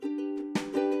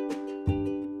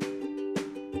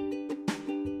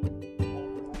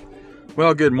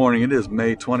Well, good morning. It is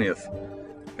May 20th,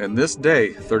 and this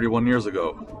day, 31 years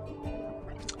ago,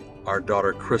 our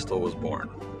daughter Crystal was born.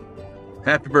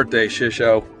 Happy birthday,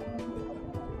 Shisho.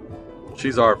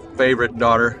 She's our favorite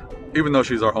daughter. Even though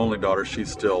she's our only daughter, she's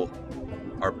still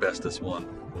our bestest one.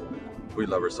 We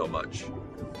love her so much.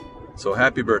 So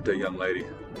happy birthday, young lady.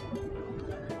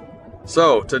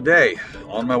 So today,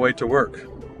 on my way to work,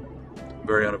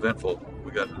 very uneventful.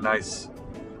 We got a nice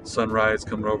sunrise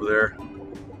coming over there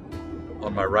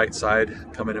on my right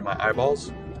side, coming in my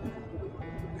eyeballs,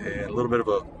 and a little bit of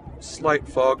a slight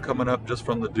fog coming up just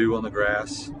from the dew on the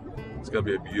grass. It's going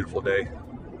to be a beautiful day.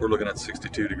 We're looking at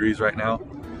 62 degrees right now.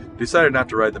 Decided not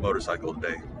to ride the motorcycle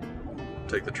today.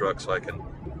 Take the truck so I can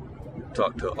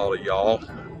talk to all of y'all.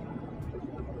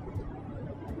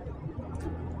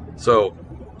 So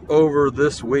over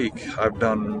this week, I've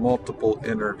done multiple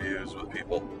interviews with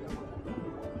people,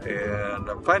 and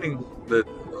I'm finding that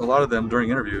a lot of them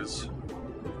during interviews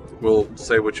will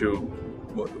say what you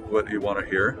want to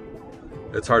hear.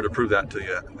 It's hard to prove that until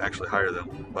you actually hire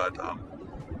them, but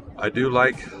I do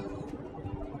like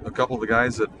a couple of the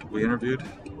guys that we interviewed.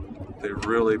 They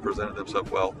really presented themselves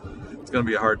well. It's going to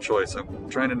be a hard choice. I'm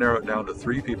trying to narrow it down to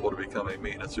 3 people to become a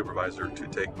maintenance supervisor to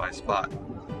take my spot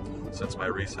since my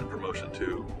recent promotion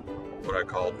to what I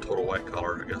call total white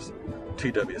collar, I guess,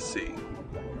 TWC,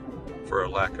 for a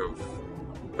lack of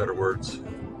better words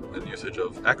and usage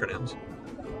of acronyms.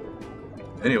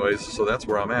 Anyways, so that's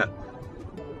where I'm at.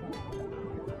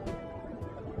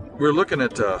 We're looking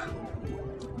at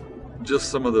just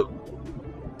some of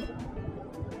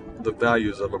the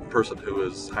values of a person who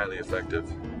is highly effective.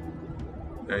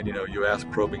 And you ask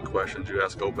probing questions, you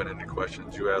ask open-ended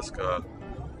questions, you ask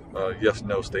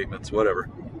yes/no statements, whatever.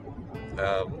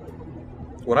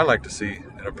 What I like to see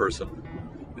in a person,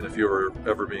 and if you were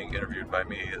ever being interviewed by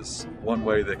me, is one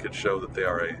way they could show that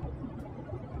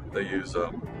they use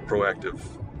proactive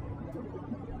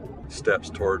steps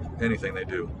toward anything they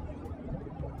do.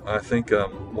 I think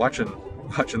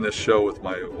watching this show with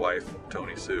my wife,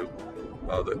 Tony Sue,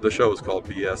 the show is called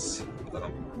BS.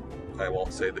 I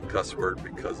won't say the cuss word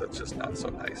because that's just not so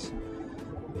nice.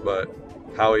 But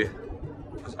Howie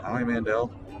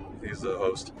Mandel, he's the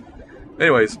host.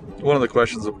 Anyways, one of the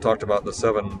questions talked about the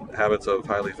 7 habits of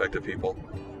highly effective people,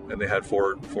 and they had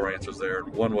four answers there.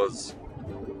 One was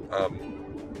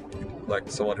like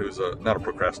someone who's not a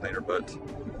procrastinator, but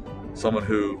someone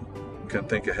who can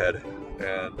think ahead,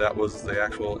 and that was the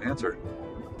actual answer.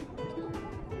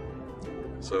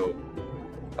 So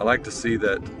I like to see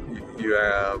that you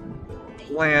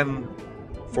plan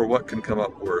for what can come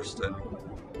up worst. And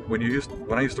when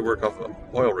I used to work off an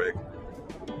oil rig,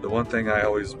 the one thing I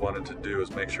always wanted to do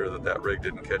is make sure that rig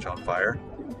didn't catch on fire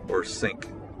or sink.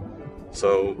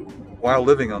 So while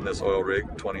living on this oil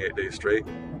rig 28 days straight,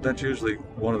 that's usually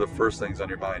one of the first things on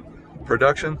your mind.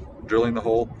 Production, drilling the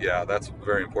hole, yeah, that's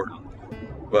very important.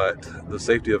 But the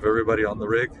safety of everybody on the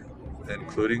rig,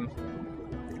 including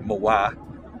Mawa,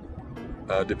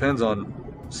 depends on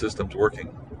systems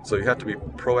working. So you have to be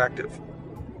proactive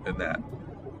in that.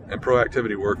 And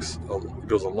proactivity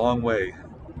goes a long way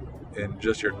in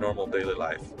just your normal daily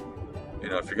life.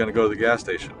 If you're going to go to the gas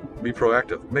station, be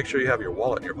proactive. Make sure you have your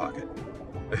wallet in your pocket.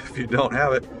 If you don't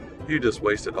have it, you just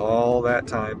wasted all that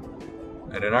time.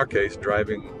 And in our case,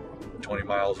 driving 20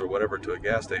 miles or whatever to a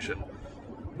gas station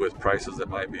with prices that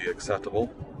might be acceptable.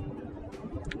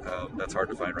 That's hard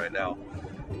to find right now.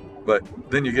 But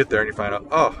then you get there and you find out,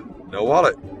 oh, no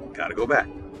wallet, gotta go back.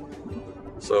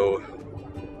 So,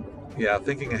 yeah,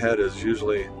 thinking ahead is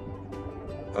usually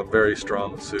a very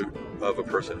strong suit of a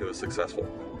person who is successful.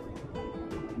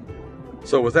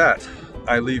 So with that,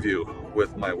 I leave you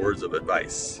with my words of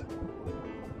advice.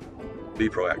 Be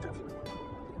proactive,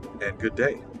 and good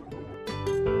day.